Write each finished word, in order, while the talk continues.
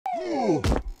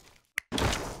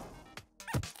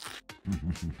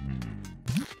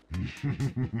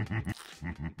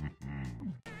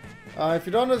If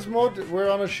you don't know this mode, we're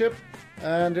on a ship,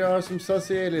 and there are some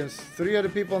sussy aliens. 3 of the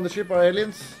people on the ship are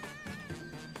aliens.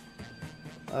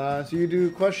 So you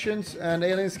do questions, and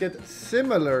aliens get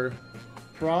similar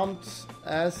prompts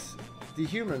as the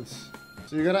humans.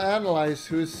 So you're gonna analyze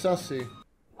who's sussy.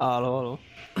 Hello.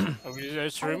 Are we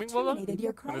streaming, Bulldog?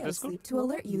 Your cryosleep to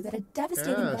alert you that a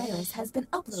devastating virus has been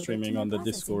uploaded Streaming to on the your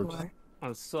Discord. core.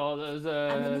 I saw there's I'm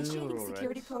a initiating new rule,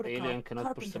 security right? protocol. Alien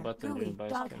cannot push the Carpenter, button during Gooey,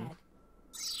 bystander.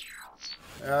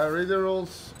 Doghead. Read the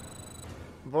rules.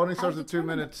 Voting starts in I've 2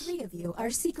 determined minutes. that 3 of you are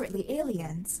secretly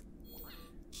aliens.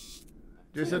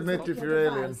 Just Please admit look if your you're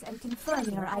device alien. and confirm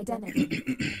your identity.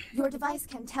 Your device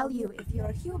can tell you if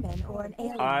you're human or an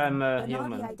alien. I'm a but not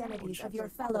human. the identities of your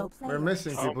fellow players. We're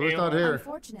missing people. Who's not here?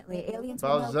 Unfortunately, aliens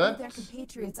How's will know who that? their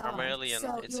compatriots are. I'm alien.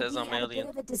 So It you'll says be I'm at alien. a bit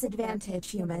of a disadvantage,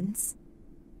 humans.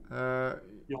 Are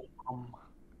Who's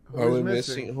we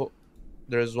missing? missing?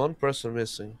 There's one person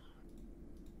missing.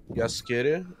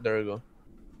 Yaskiri? There we go.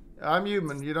 I'm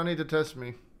human. You don't need to test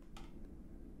me.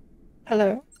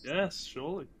 Hello. Yes,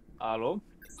 surely. Hello?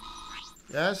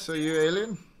 Yes, are you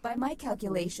alien? By my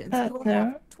calculations, you will no.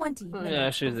 have 20 minutes yeah,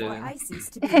 she's before alien. I cease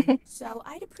to be. So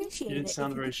I'd appreciate You didn't it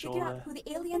sound if you very could figure sure out there. who the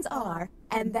aliens are,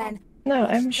 and then No,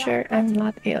 I'm sure I'm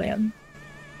not alien.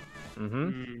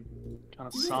 Kind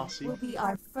of saucy. will be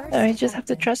our first. No, you just have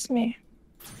to captain. trust me.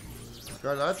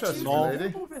 God, I trust you, No.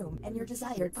 lady. Room and your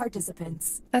desired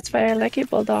participants. That's why I like you,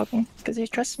 Bulldog, because you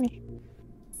trust me.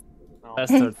 No,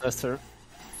 Tester.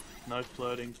 no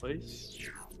flirting, please.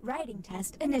 Writing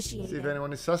test See if initiated.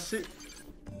 anyone is sussy.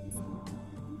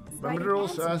 Remember Writing the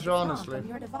rules, answers answer to prompt honestly. on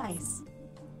your device.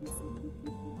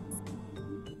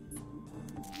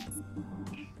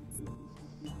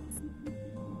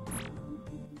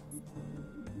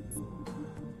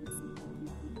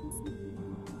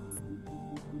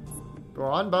 Go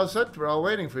on, Buzzet. We're all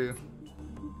waiting for you.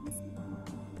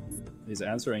 He's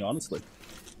answering honestly.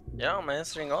 Yeah, I'm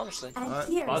answering honestly. And Alright,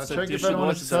 here's let's Buzzet, check you if should anyone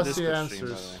watch is the sussy Discord stream,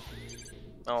 answers.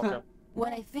 Oh, okay.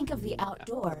 when I think of the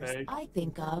outdoors, Okay. I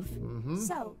think of. Mm-hmm.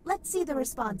 So let's see the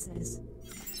responses.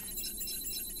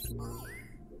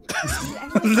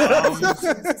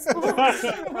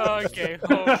 Okay.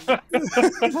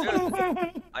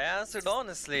 I answered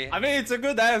honestly. I mean, it's a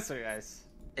good answer, guys.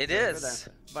 It Good is.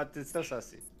 answer, but it's still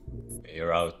sassy.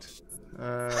 You're out.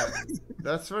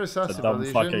 That's very sussy, dumb but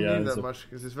you fucking shouldn't need that answer. much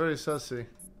because it's very sussy.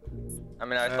 I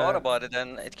mean, I thought about it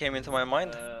and it came into my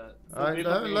mind. Alright,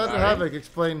 let Havoc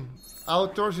explain.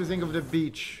 Outdoors, you think of the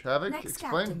beach. Havoc, Next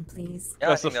explain. captain, please. Yeah, I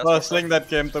That's the think first thing that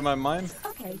came to my mind.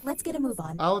 Okay, let's get a move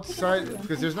on. Outside, Pick an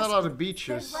because there's not a lot of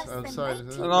beaches There's less than outside. 19.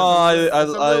 It's No, a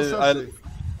little sussy.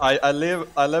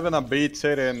 I live in a beach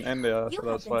city in India, You so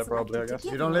have that's been why probably I selected guess. to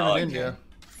You give don't me live a in India.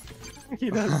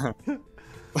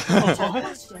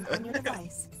 question on your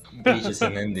device. Beaches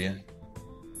in India.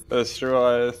 That's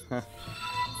true.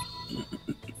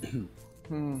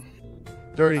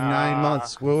 39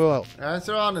 months. Whoa.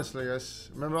 Answer honestly, guys.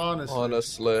 Remember honestly.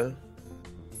 Honestly.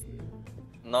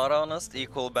 Not honest,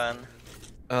 equal ban.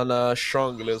 And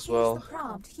strongly as Here's well. the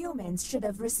prompt humans should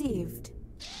have received.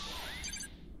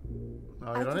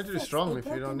 No, you don't need to be strong if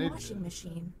you don't need. Washing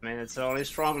machine. I mean, it's only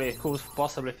strongly who's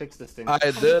possibly fixed this thing. I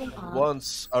did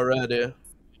once already.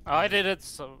 I did it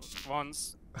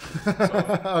once.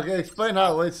 Okay, explain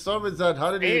how. Wait, start with that.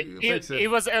 How did you fix it? It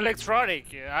was electronic.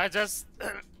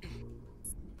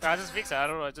 I just fixed it. I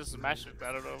don't know. I just smashed it.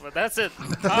 I don't know. But that's it.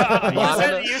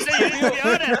 You said you need to be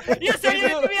honest. You said you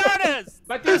need to be honest.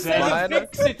 But you said you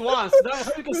fixed it once. That was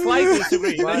like a slight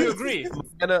disagree. Then you agree.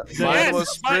 Mine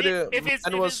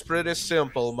was pretty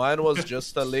simple. Mine was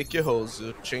just a leaky hose.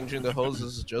 Changing the hose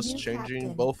is just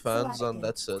changing both fans, and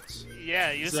that's it.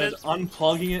 Yeah, you said said.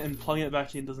 unplugging it and plugging it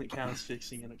back in doesn't count as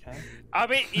fixing it, okay? I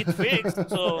mean, it fixed.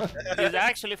 So it's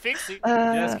actually fixing.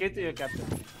 Yes, get to your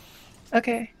captain.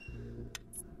 Okay.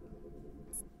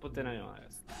 Put it on your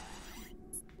eyes.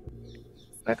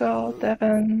 Wiggle,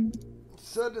 Devon.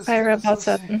 Fire about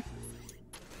Sutton.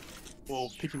 Well,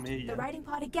 picking me The again. writing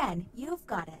pod again. You've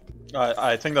got it.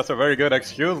 I think that's a very good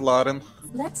excuse, Laden.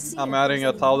 Let's see. I'm if adding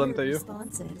there's a any 1,000 weird to you.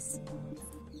 Responses.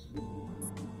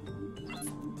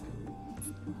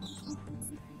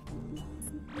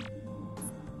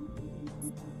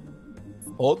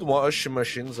 Old washing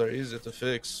machines are easy to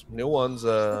fix. New ones,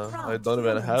 I don't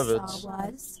even have it.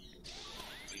 Was,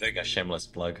 Like a shameless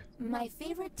plug. my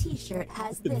favorite T-shirt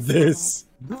has this. This.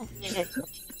 on it.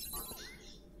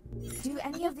 Do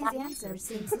any of these answers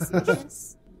seem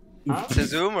suspicious? It's a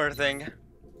zoomer thing.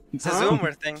 It's a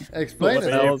zoomer thing. Explain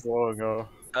it. That was long ago.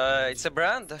 It's a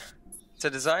brand. It's a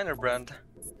designer brand.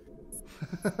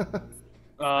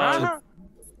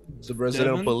 The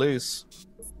Brazilian Devin? police.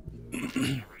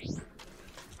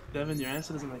 Devin, your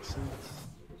answer doesn't make sense.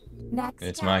 Next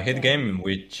It's my hit game,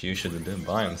 which you should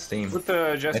buy on Steam. Put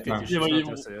just Right now. Yeah,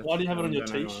 but why do you have it on your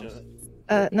t-shirt?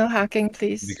 No hacking,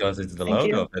 please. Because it's the Thank logo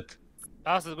you. of it.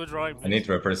 That's a good drawing. I need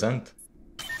to represent.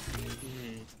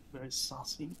 Very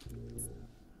saucy.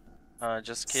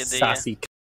 Just kidding. Sassy.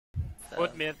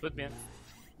 Put me in.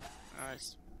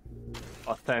 Nice.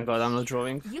 Oh, thank God I'm not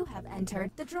drawing. You have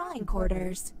entered the drawing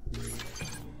quarters.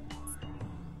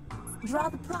 Draw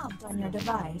the prompt on your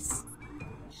device.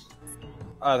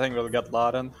 I think we'll get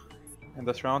Laden in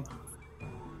this round.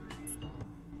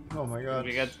 Oh my god.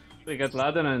 We get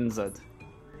Laden and Zed.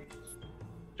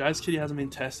 Jazz Kitty hasn't been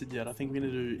tested yet. I think we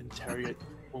need to interrogate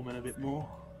woman a bit more.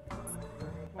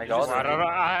 I got I it. don't know.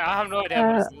 I have no idea.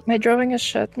 What this is. My drawing is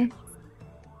shut.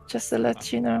 Just to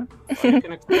let you know. You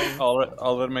can explain.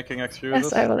 Already making excuses.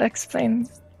 Yes, I will explain.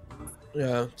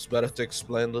 Yeah, it's better to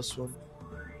explain this one.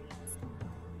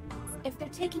 If they're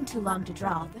taking too long to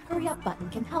draw, the hurry up button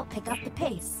can help pick up the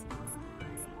pace.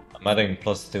 I'm adding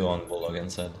 +2 on Bulldog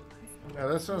inside. Yeah,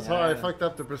 this one's how I fucked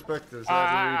up the perspectives. I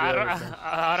had to redo everything.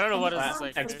 I don't know what it's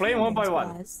like. Explain one by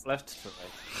one. Was Left to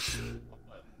right.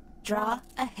 draw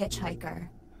a hitchhiker.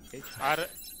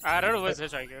 I don't know what's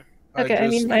hitchhiker. Okay, I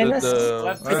mean just mine did is...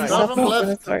 Left to Alright, right. start from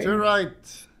left Self-explanatory. to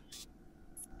right.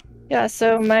 Yeah,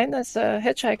 so mine is a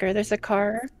hitchhiker. There's a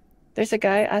car. There's a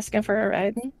guy asking for a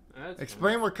ride.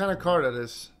 Explain what kind of car that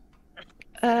is.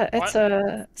 It's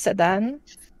a sedan.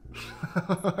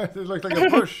 It looks like a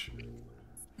push.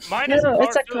 Mine is No,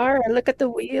 it's a too. car. Look at the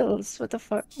wheels. What the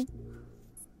fuck?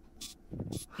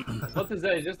 What is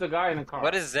that? It's just a guy in a car.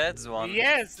 What is Zed's one?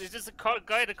 Yes, it's just a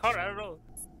guy in a car. I don't know.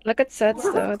 Look at sets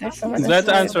though. There's someone. Zed that's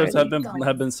answers already-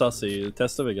 have been sussy.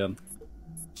 Test them again.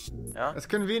 Yeah. That's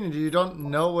convenient. You don't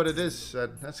know what it is.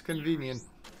 That's convenient.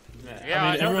 Yeah,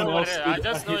 I don't know what it is. I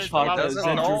just know it's about Doesn't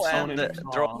the know car. and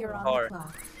draw You're on car. the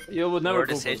clock. You would never Word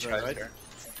go is for that, hitchhiker. right?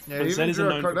 Yeah, But even Zed isn't drew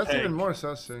a known car. for That's peg. even more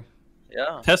sussy.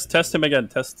 Yeah. Test him again.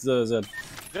 Test Zed.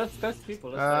 Just test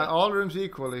people. All rooms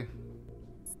equally.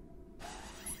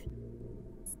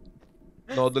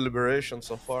 No deliberation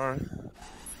so far.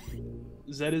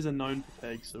 Zed is a known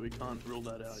peg, so we can't rule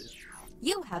that out yet.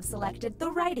 You have selected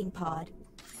the writing pod.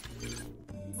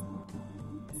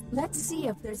 Let's see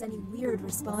if there's any weird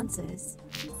responses.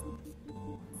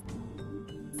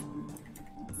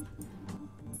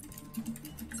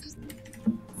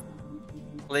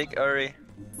 Click Uri.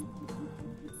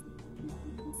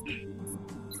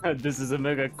 This is a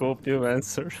mega copium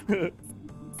answer.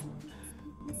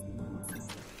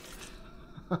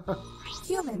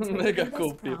 Humans will Mega do this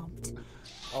cool, prompt.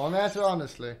 I want to answer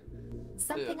honestly.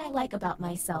 Something I like about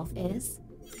myself is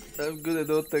I'm good at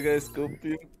Dota, guys.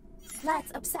 Copium.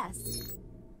 let's obsess.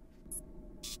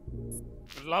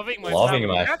 Loving my Loving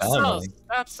family. my That's family. us.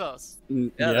 That's us. Yeah,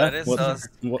 that is sus.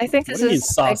 I think this what do you mean is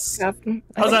sus? big cap.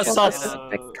 I How's think that this sus? is a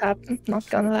big cap. Not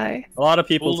gonna lie. A lot of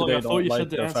people Bulldog, I today thought don't you like said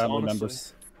the their answer family honestly.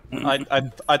 members.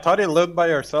 I thought you load by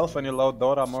yourself when you load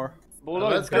Dota more.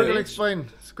 Let's Squiggle explain.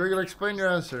 Squiggle explain your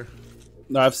answer.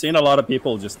 No, I've seen a lot of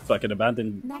people just fucking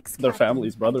abandon Next their captain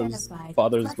families, brothers, identified.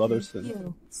 fathers, Lucky brothers.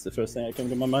 you. It's the first thing that came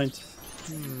to my mind.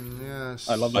 Yes.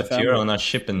 I love my But you're family. on a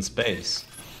ship in space.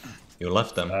 You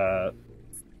left them. Doesn't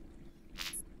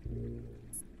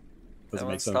Don't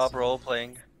make sense. stop role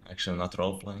playing. Actually, not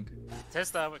role playing.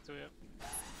 Test that with you.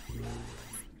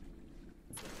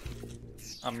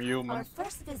 I'm Our human.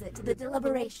 first visit to the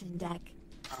deliberation deck.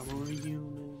 I'm a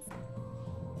human.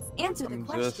 Answer the I'm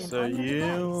question just a on your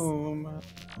device. human.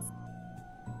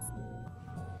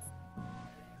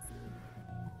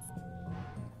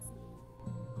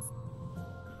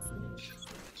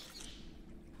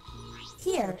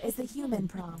 Here is the human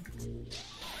prompt.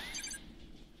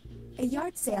 A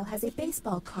yard sale has a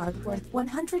baseball card worth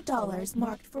 $100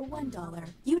 marked for $1.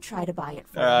 You try to buy it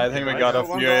for I think we got a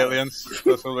few aliens.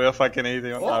 This will be a fucking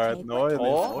easy one. Alright, no aliens.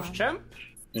 Oh, champ.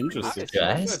 Interesting.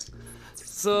 Guys?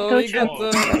 So Go we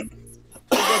got champ.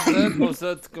 that was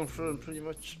that confirmed pretty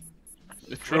much.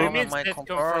 True, What do you mean my it's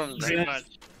confirmed. pretty much?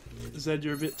 Zed,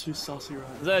 you're a bit too saucy right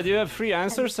now. Zed, you have 3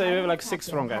 answers, so you have like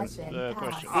 6 wrong Has answers. been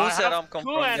Questions. Who I said have I'm two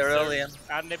confirmed you're answers, alien?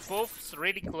 and they're both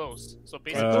really close. So 2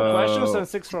 basically, questions and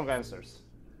 6 wrong answers.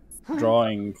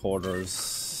 Drawing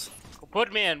quarters.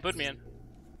 put me in. Put me in.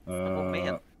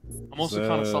 man. I'm also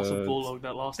kind of sauce with Bulldog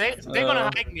that last They're time.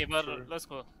 gonna hike me, but let's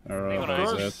go. Of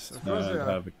course, of course they are.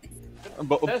 Havoc.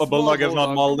 A Bulldog is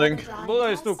not molding.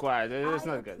 Bulldog is too quiet, it's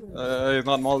not good. He's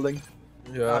not molding.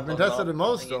 Yeah, I've been tested the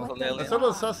most though. Alien. That's a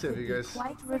little sussy of you guys.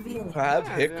 Quite revealing. I have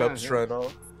hiccups right now.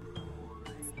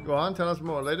 Go on, tell us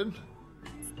more, Layden.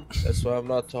 That's why I'm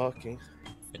not talking.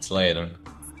 It's Layden.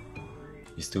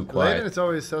 He's too Layden quiet. is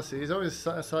always sussy. He's always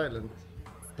silent.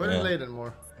 Put in Yeah. Layden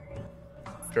more.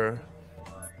 Sure.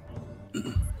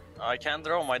 I can't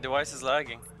draw. My device is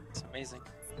lagging. It's amazing.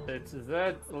 It's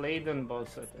that Layden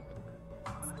both set it.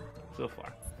 So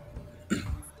far.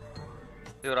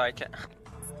 Dude, I can.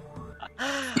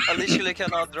 I literally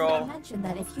cannot I draw. mentioned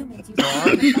that if humans use Go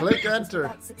on, click about enter.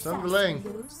 success, Stop delaying. you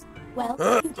lose. Well,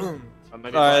 you do.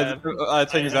 I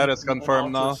think that is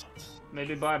confirmed now.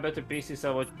 Maybe buy a better PC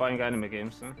so I watch buying anime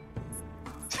games, huh?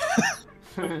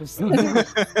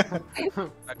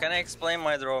 Can I explain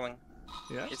my drawing?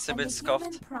 Yeah. It's a And bit the scuffed.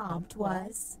 human prompt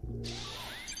was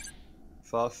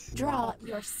Sus. draw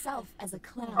yourself as a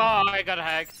clown. Oh, I got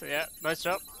hacked. Yeah, nice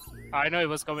job. I know it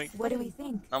was coming. What do we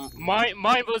think?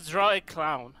 Mine was draw a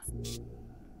clown.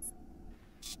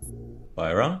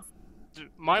 Byron?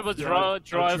 Mine was Yeah, draw I a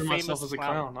drew famous myself as a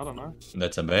clown. I don't know.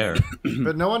 That's a bear.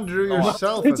 But no one drew Oh,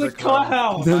 yourself It's as a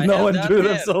clown. There's I no have one that drew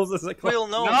there. themselves as a clown. Real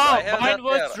knows. No, I have mine that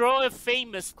was there. draw a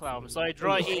famous clown, so I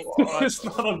draw it. It's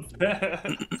not a bear.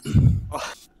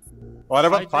 What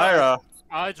about Pyra?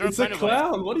 I drew It's a Pennywise.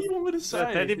 clown. What do you want me to Is say? that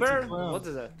a teddy It's a bear? clown. What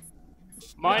is that?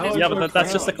 Mine is Yeah, but but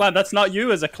that's just a clown. That's not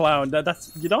you as a clown.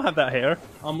 That's you don't have that hair.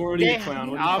 I'm already a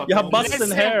clown. What do You have fucking want?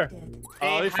 busted hair.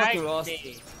 They you fucking hacked lost.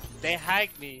 me. They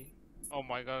hacked me. Oh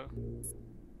my god.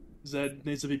 Zed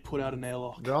needs to be put out an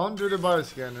airlock. Don't do the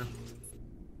bioscanner.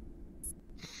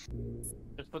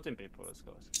 Just put in people, let's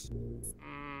go.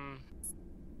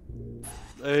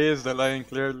 He is delaying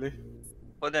clearly.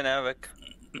 Put an Avik.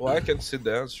 Well, I can see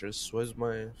the answers. Why is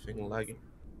my thing lagging?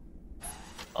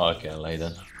 Okay,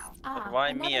 Layden.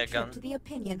 Why me another again? trip to the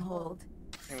opinion hold.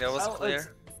 I think that was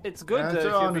clear. It's good Answer if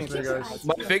you're being honestly, guys.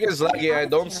 My thing is laggy. I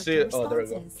don't see it. Oh, there we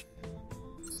go.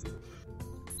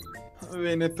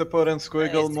 We need to put in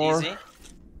squiggle It's more. easy.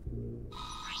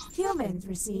 Humans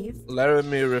receive. Let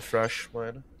me refresh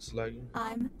mine. It's lagging.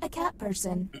 I'm a cat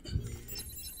person.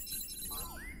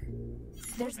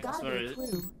 There's gotta be a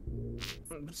clue.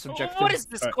 Subjective. What is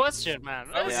this question, man?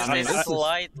 What is Yeah, this?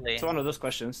 slightly. It's one of those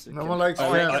questions. No one likes I,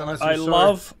 cats unless I you're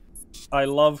sorry.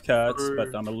 love cats,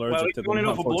 but I'm allergic Well, to you only them.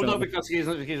 know for Bulldog Unfortunately.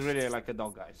 because he's really like a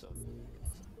dog guy, so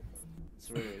it's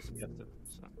really subjective.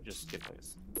 So just skip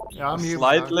this. Yeah, I'm human.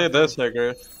 Slightly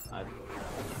disagree.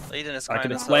 Layden is I kind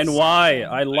can of explain sus. why.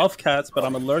 I love cats, but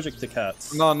I'm allergic to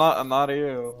cats. No, not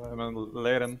you. I mean,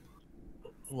 Layden.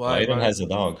 Why? Layden has a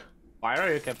dog. Why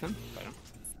are you captain?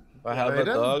 I have a Layden?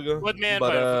 dog, What man?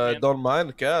 but I man? don't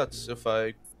mind cats. If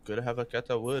I could have a cat,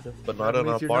 I would, but not That an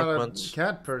means you're apartment. not a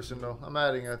cat person though. I'm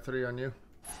adding a 3 on you.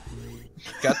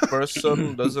 Cat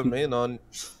person doesn't mean on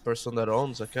person that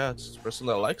owns a cat. It's a person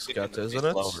that likes cat, isn't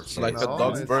it? It's like a No,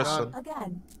 dog it's person.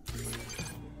 Again.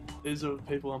 These are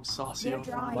people I'm saucy They're on.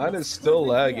 drawing Mine a is still squiggle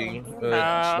lagging.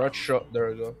 area. It's not sure. There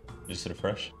we go. Just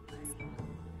refresh.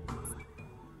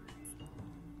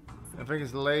 I think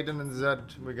it's Layden and Zed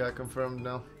we got confirmed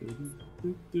now.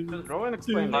 Just draw and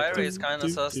explain. Pyra is kind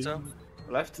of sus too.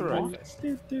 Left to right, guys.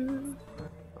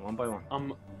 One by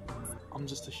one. I'm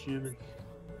just a human.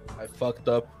 I fucked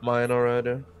up mine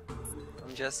already.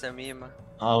 I'm just a meme.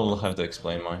 I'll have to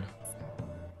explain mine.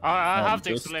 I have to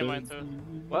just explain mine too.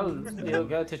 Well, you'll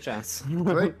get a chance.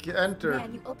 Click enter.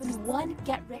 Man, you open one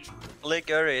get rich. Lick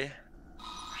Uri.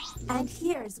 And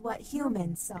here's what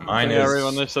humans saw. Mine Think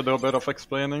everyone is needs to do a bit of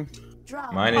explaining.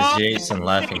 Draw. mine is Jason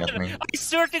laughing at me. I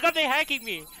swear to God, they're hacking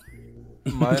me.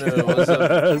 Mine was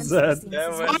a Zed.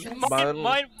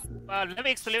 Mine. Let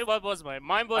me explain what was mine.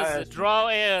 Mine was draw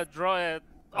a.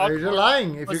 Are you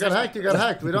lying? If you got hacked, you got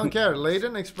hacked. We don't care.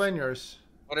 Layden, explain yours.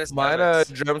 What is mine. that?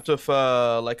 Dreamt of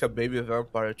like a baby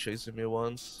vampire chasing me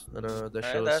once, and that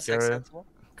shit was That's scary. acceptable.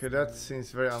 Okay, that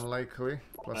seems very unlikely.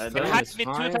 Plus They 3. hacked me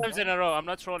 2 times in a row. I'm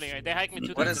not trolling. They hacked me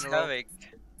 2 What times is in a row. Havik?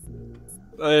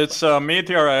 It's a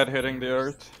meteorite hitting the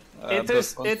Earth.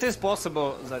 It is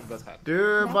possible that got hacked.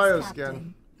 Do Next bioscan.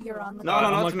 captain. You're on the No,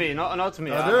 clock. not me. Not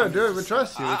me. No, do it. We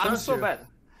trust you. We I'm trust so you. bad.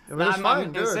 Yeah, but it's I'm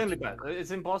fine. Do insanely it. bad.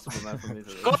 It's impossible, man, for me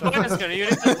to Go Bioscan, you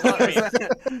need to tell me.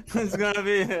 It's gonna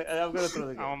be. I'm gonna throw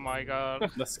the game. Oh my god.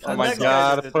 Oh my Next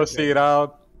god, guy. pussy it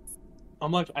out.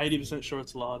 I'm like 80% sure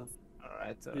it's Laden.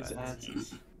 Alright, These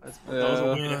answers. Let's That was a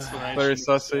Yeah, weird explanation. very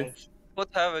sussy.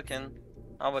 Put Havik in.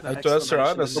 To answer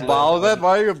honestly, About that,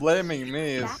 why are you blaming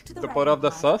me? Is Back to the to put up the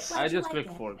right. sus? I Glad you just like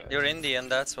clicked it. 4, guys. You're Indian,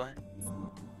 that's why.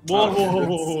 Whoa, whoa, whoa,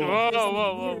 whoa,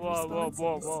 Whoa, whoa. whoa,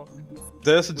 whoa, whoa.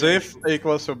 This GIF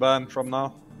equals to ban from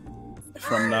now.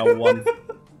 From now on.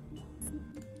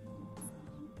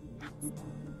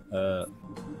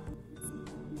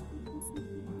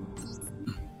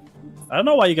 I don't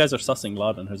know why you guys are sussing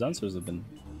Laden. His answers have been.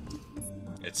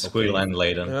 It's Squeal and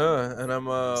Layden. yeah, and I'm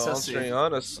Sussy. answering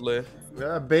honestly.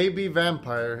 Yeah, baby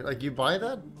vampire. Like, you buy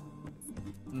that?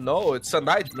 No, it's a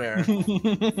nightmare.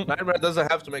 Nightmare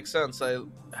doesn't have to make sense. I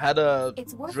had a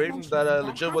dream that I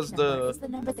legit was the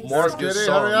Morgan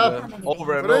song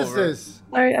over and What is over. this?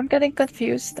 Sorry, I'm getting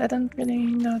confused. I don't really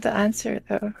know the answer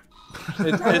though.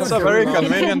 It's a very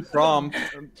convenient prompt.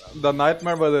 The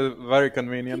nightmare was very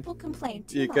convenient.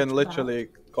 You can literally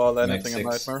call anything a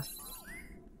nightmare.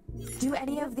 Do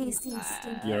any of these seem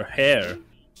stinky? Your hair.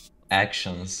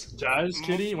 Actions. Jazz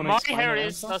Kitty, My hair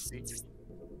is Sussy.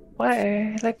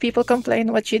 Why? Like people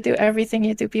complain what you do, everything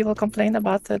you do, people complain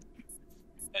about it.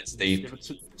 It's deep.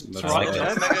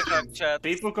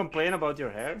 People complain about your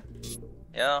hair?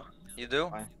 Yeah, you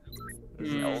do.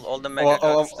 All the Well,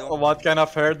 mega do. what kind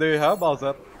of hair do you have,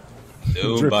 Balzet?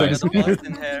 Do buy The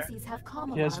Boston hair.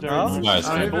 Yes,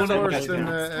 I'm even worse than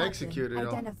executed.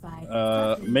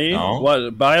 Me? No.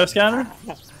 What? Bioscanner?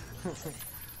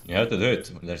 You have to do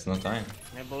it. There's no time.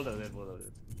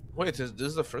 Wait, is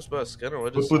this the first bus scanner?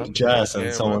 What Who is put jazz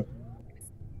and someone?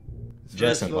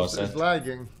 Jazz and It's Balzet.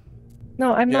 lagging.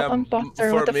 No, I'm Yeah, not on Potter.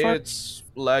 for What the me fuck? it's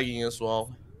lagging as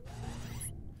well.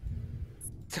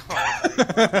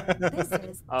 This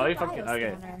is Oh, the if I can-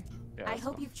 okay. Bioscanner. Yeah, I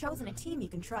hope you've chosen a team you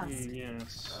can trust.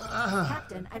 Yes.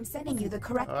 Captain, I'm sending you the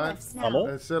correct Alright. lifts now. Hello?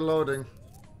 It's still loading.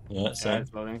 Yeah, Yeah, same.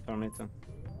 it's loading for me too.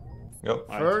 Go.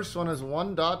 First one is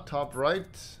 1 dot top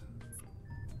right.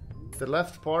 The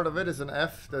left part of it is an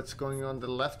F that's going on the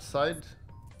left side.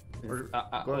 Or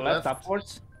going Left left.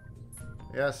 upwards?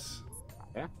 Yes.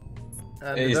 Okay.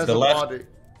 And Is it has the a left- body.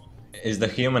 Is the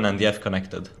human and the F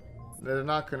connected? They're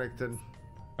not connected.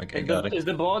 Okay, got it. Is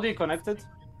the body connected?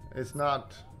 It's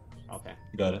not. Okay.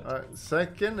 Got it.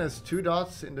 Second is 2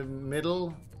 dots in the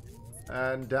middle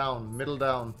and down. Middle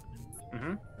down.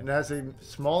 Mm-hmm. And it has a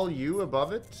small U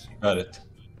above it. Got it.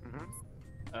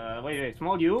 Wait,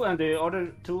 small U, and the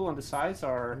other two on the sides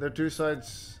are... And the 2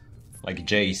 sides. Like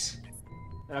J's.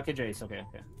 Okay, Jace, okay.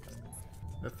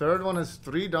 The third one is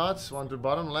 3 dots. One to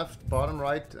bottom left, bottom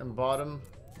right, and bottom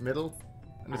middle.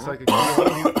 And it's like a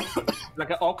keyhole. Like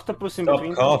an octopus in Stop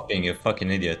between. coughing, you fucking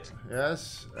idiot.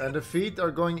 Yes. And the feet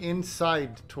are going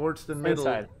inside, towards the middle.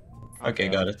 Inside. Okay,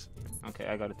 got it. Okay,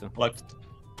 I got it too. Locked.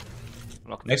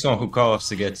 Locked. Next one who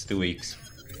coughs gets 2 weeks.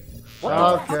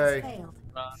 Okay.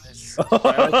 Nice.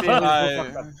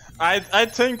 I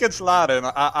think it's Latin.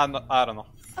 I don't know.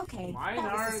 Okay, Mine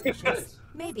that was are suspicious.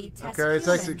 Maybe test Okay, it's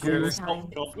humans executed. next time.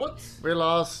 What? We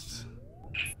lost.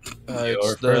 Your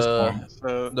It's first the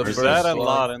one. the First first That and one.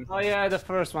 Latin. Oh yeah, the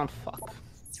first one. Fuck.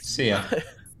 See ya.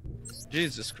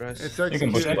 Jesus Christ. It's You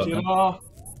can push the executed. button.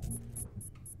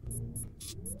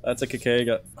 That's a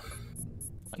Kikega.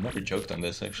 I never joked on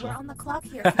this We're actually. on the clock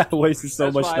here. Wasted so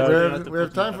That's much why I time. We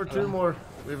have time for 2 more.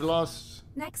 We've lost.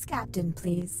 Next captain,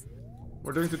 please.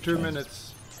 We're doing to 2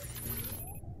 minutes.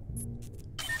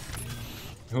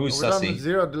 Who's We're done with Sussy?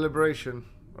 0 deliberation.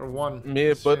 Or 1.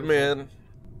 Me, put me in.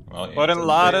 Well, Put in it's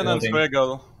Latin and loading.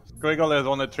 Squiggle. Squiggle is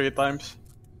only 3 times.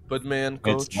 Put me in,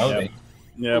 It's coach. loading.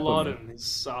 Yeah, Laden is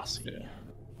Sasuke.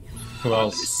 Who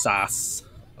else? Sass.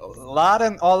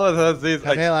 Latin always has these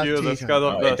excuses because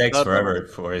of Oh, the it takes setup. forever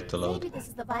for it to Maybe load. this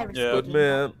is the virus. Yeah. Put speaking.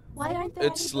 me in. Why aren't there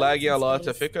It's any lagging a bullets in lot.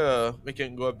 I space? think we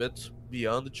can go a bit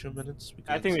beyond the 2 minutes. because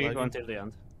I think we it's can go lagging. until the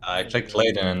end. I clicked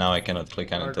Laden and now I cannot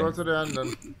click Alright, go anything. to the end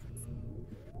then.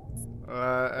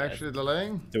 Actually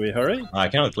delaying. Do we hurry? I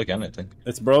cannot click anything.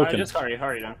 It's Alright, broken. just hurry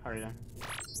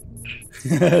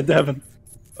then. Devin.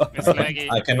 It's laggy.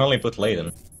 I can only put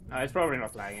Laden. It's probably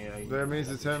not lagging. That means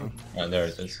it's him. And there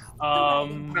it is.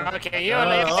 Okay, you're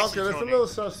late. Okay, that's a little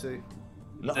sussy.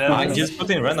 No, I just put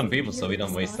in random people so we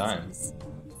don't waste time.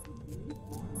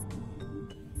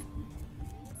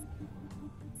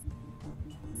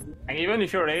 And even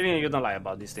if you're alien, you don't lie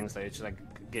about these things. Like, it's like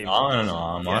game. No,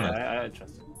 I'm on it. I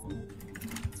trust.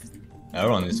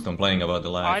 Everyone is complaining about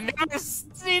the I lag. never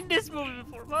seen this movie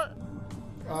before. What?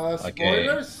 Okay,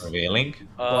 Spoilers? revealing.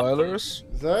 Spoilers.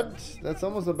 Zed? That's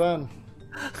almost a ban.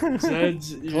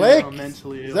 Zed's Click!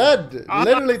 mentally ill. Zed!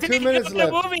 Literally 2 minutes The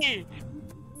left. movie.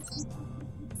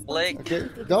 Blake. Okay,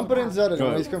 don't put in Zed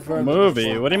anymore, he's confirmed.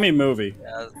 Movie? What do you mean movie?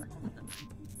 Yeah.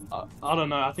 I don't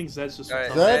know. I think Zed's just. Alright,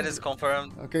 Zed? Zed is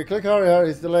confirmed. Okay, click Harry,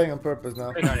 he's delaying on purpose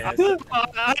now.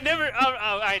 I never.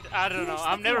 I don't know.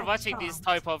 I'm never watching these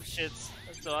type of shits,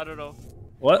 so I don't know.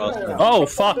 What? Oh,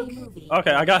 fuck.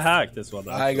 Okay, I got hacked this one.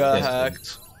 I got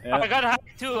hacked. Yeah. I got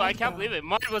hacked too. I can't believe it.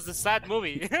 Mine was a sad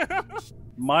movie.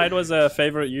 Mine was a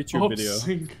favorite YouTube video.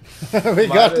 We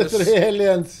got the 3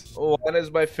 aliens. One is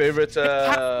my favorite.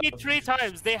 Hacked me 3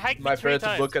 times. They hacked me My 3 favorite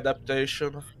times. book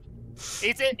adaptation.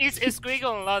 It's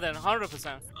Squiggle and Laden,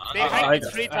 100%. They hacked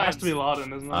it 3 times. It has to be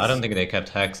Laden, isn't it? I don't think they kept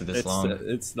hacks this long.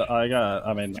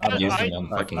 I'm using them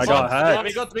fucking. I got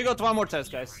hacked. We got one more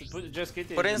test, guys. Just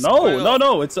get it.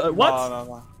 No. It's what?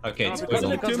 No. Okay, it's because of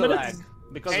the 2 minutes.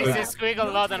 Because it's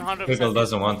Squiggle, Laden, 100%. Squiggle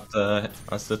doesn't want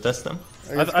us to test them.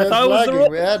 I thought it was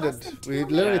lagging. We added. We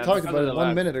literally talked about it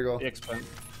 1 minute ago.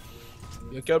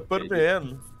 You can put me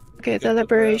in. Okay,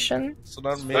 deliberation. So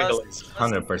not me. Squiggle is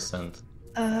 100%.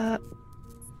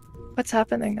 What's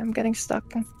happening? I'm getting stuck.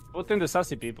 Put in the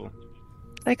Sussy people.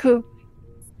 Like who?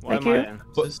 Why like am I you?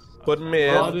 in? Put me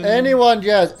in. Anyone,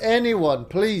 yes, anyone,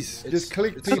 please. Just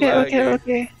click people.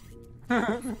 Okay.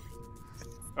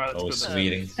 Oh,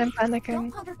 sweetie. I'm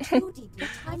panicking.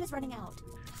 Time is running out.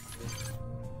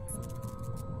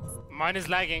 Mine is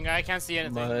lagging, I can't see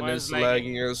anything. Mine is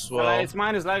lagging as well. It's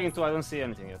mine is lagging too, I don't see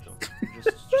anything yet.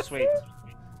 Just wait.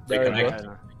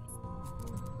 Reconnect.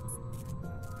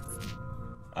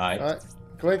 Alright,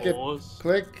 click it.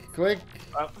 Click.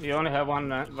 You only have one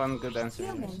good answer.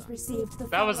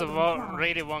 That was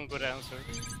really one good answer.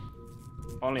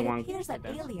 Only one. It appears that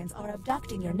aliens are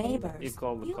abducting your neighbors. You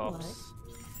call the cops.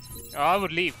 Oh, I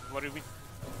would leave. What do we?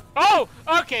 Oh,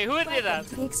 okay. Who did that?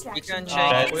 We can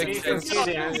check. We can see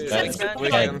the answers. We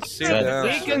can see the answers.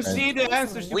 We can see the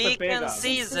answers. We can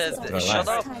see that. Shut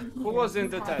up. Who was in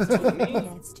the test?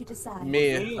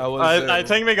 Me. I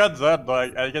think we got Zed,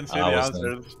 but I can see the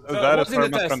answers. Zed is in the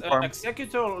test? confirmed.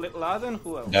 Executor, Laden,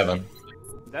 who else?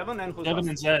 Devon and who? Devon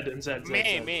and Zed.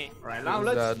 Me. Right, now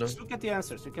let's look at the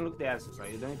answers. You can look at the answers,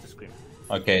 right? You don't need to scream.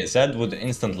 Okay, Zed would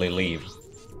instantly leave.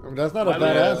 That's not a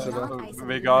bad answer, though.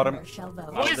 We got him.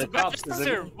 What is the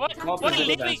answer? What is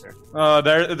leaving?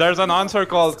 There's an answer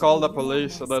called call the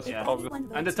police, so that's obvious.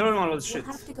 And the third one was shit.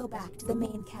 Have to go back to the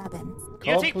main cabin.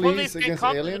 You think police can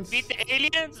come aliens? beat the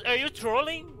aliens? Are you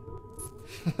trolling?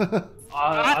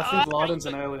 I think Laden's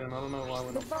an alien. I don't know why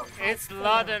we're not. It's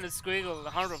Laden and Squiggle,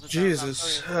 100%.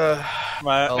 Jesus.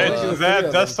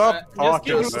 Zed, just stop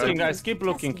talking. Keep looking, guys. Keep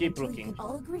looking.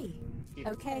 All agree.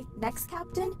 Okay, next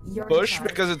captain, you're Push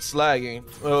because it's lagging.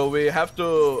 We have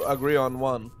to agree on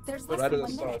one. There's But less I than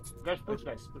didn't 1 start. Guys, push.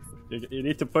 You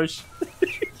need to push.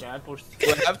 Yeah, I pushed.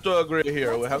 We have to agree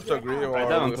here. We have to agree or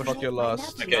we fucking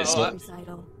lost. Okay, so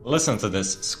listen to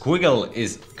this. Squiggle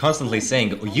is constantly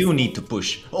saying, oh, you need to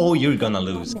push. Oh, you're gonna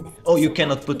lose. Oh, you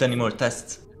cannot put any more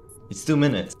tests. It's 2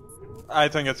 minutes. I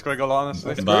think it's Squiggle,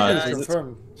 honestly. Squiggle is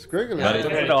confirmed. Squiggle is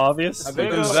It's obvious.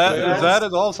 Zed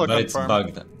is also but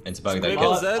confirmed. It's bugged. I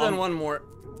Squiggle, guess. Zed, and one more.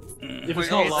 If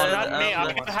it's not Laden, Me,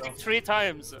 I got hacked 3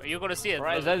 times. You're gonna see it.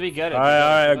 Right, Zed, we get it.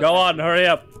 Alright, go on, hurry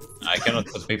up. I cannot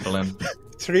put people in.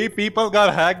 3 people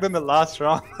got hacked in the last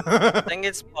round. I think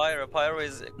it's Pyro. Pyro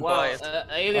is quiet.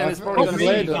 Alien is probably gonna be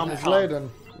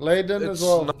Laden as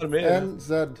well. Not me. And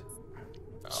Zed.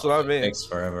 It's not me. Takes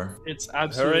forever. It's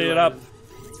absolutely. Hurry it up.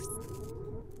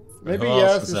 Maybe Who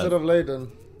yes else is instead that? of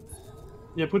Laden.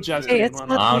 Yeah, put Jazz. Hey, it's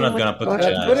not I'm me, not gonna put what-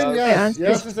 Jazz. Put in yes. Okay,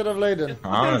 Yes instead of Laden.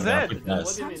 I'm not gonna put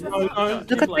Jazz.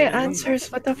 Look at my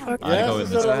answers, what the fuck? I Yes go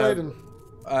with instead of Zed. Laden.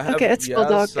 I have Okay, it's yes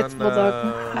Bulldog, it's and,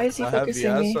 Bulldog. How is he I have focusing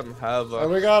yes me? and have, Oh,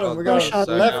 we got him. No shot.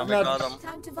 Left We nut. got him.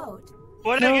 Time to vote.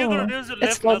 What are you gonna No, do to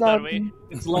it's left not that Bulldog. way?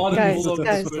 It's Laden, Guys, Bulldog,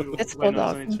 guys, Squiggle. it's Wait, no,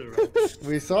 Bulldog. it's only 2, right?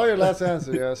 We saw your last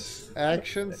answer, yes.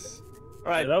 Actions.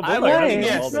 Right, No, I Bulldog don't has think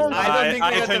yes. yes. No, I don't think I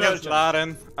we get think the it's version.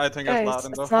 Laden. I think it's Guys,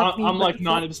 Laden though. it's not me. I'm like but-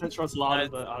 90% sure it's Laden,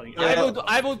 but I think.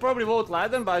 I would probably vote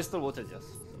Laden, but I still voted yes.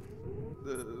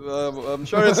 I'm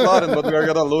sure it's Laden, but we are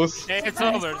gonna lose. Hey, it's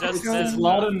over. Just It's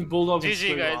Laden, Bulldog, and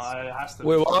GG, Squiggle. guys. It has to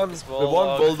We be. won. We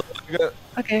won Bulldog.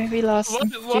 Okay, we lost.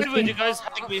 Why would you guys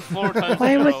hack me 4 times?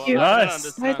 Why in a would row? you? I don't Nice.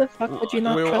 understand. Why the fuck would you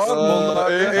not We trust won me?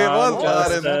 Bulldog. It was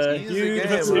Just Laden.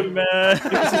 huge game. man.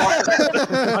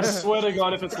 I swear to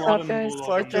God, if it's Stop, Laden, guys.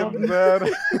 Bulldog. Fucking Zed.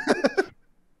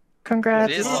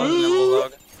 Congrats. It is Laden and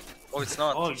Bulldog. Oh, it's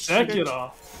not. Oh,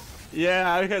 Executor.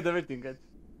 Yeah, I had everything good.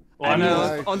 Well, And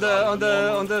I mean, on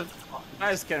the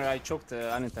ice scanner, I choked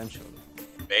unintentionally.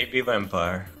 Baby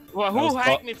vampire. Well, I was who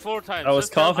hacked me 4 times? I was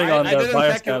Just tell me. coughing on the didn't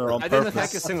fire hack scanner on I didn't hack a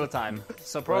purpose. single time.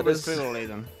 So probably is- Squiggle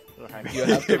Laden. You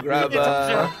have to grab. Me,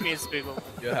 Squiggle.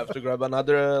 You have to grab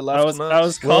another last nut. I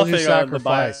was coughing on the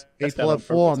fire. April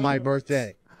 4 on my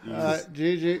birthday.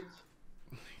 GG.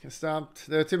 Stomped.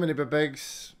 There are too many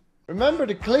begs. Remember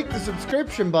to click the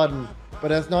subscription button. But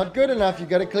that's not good enough. You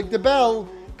gotta click the bell.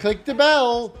 Click the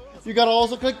bell. You gotta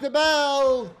also click the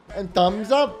bell. And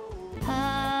thumbs up.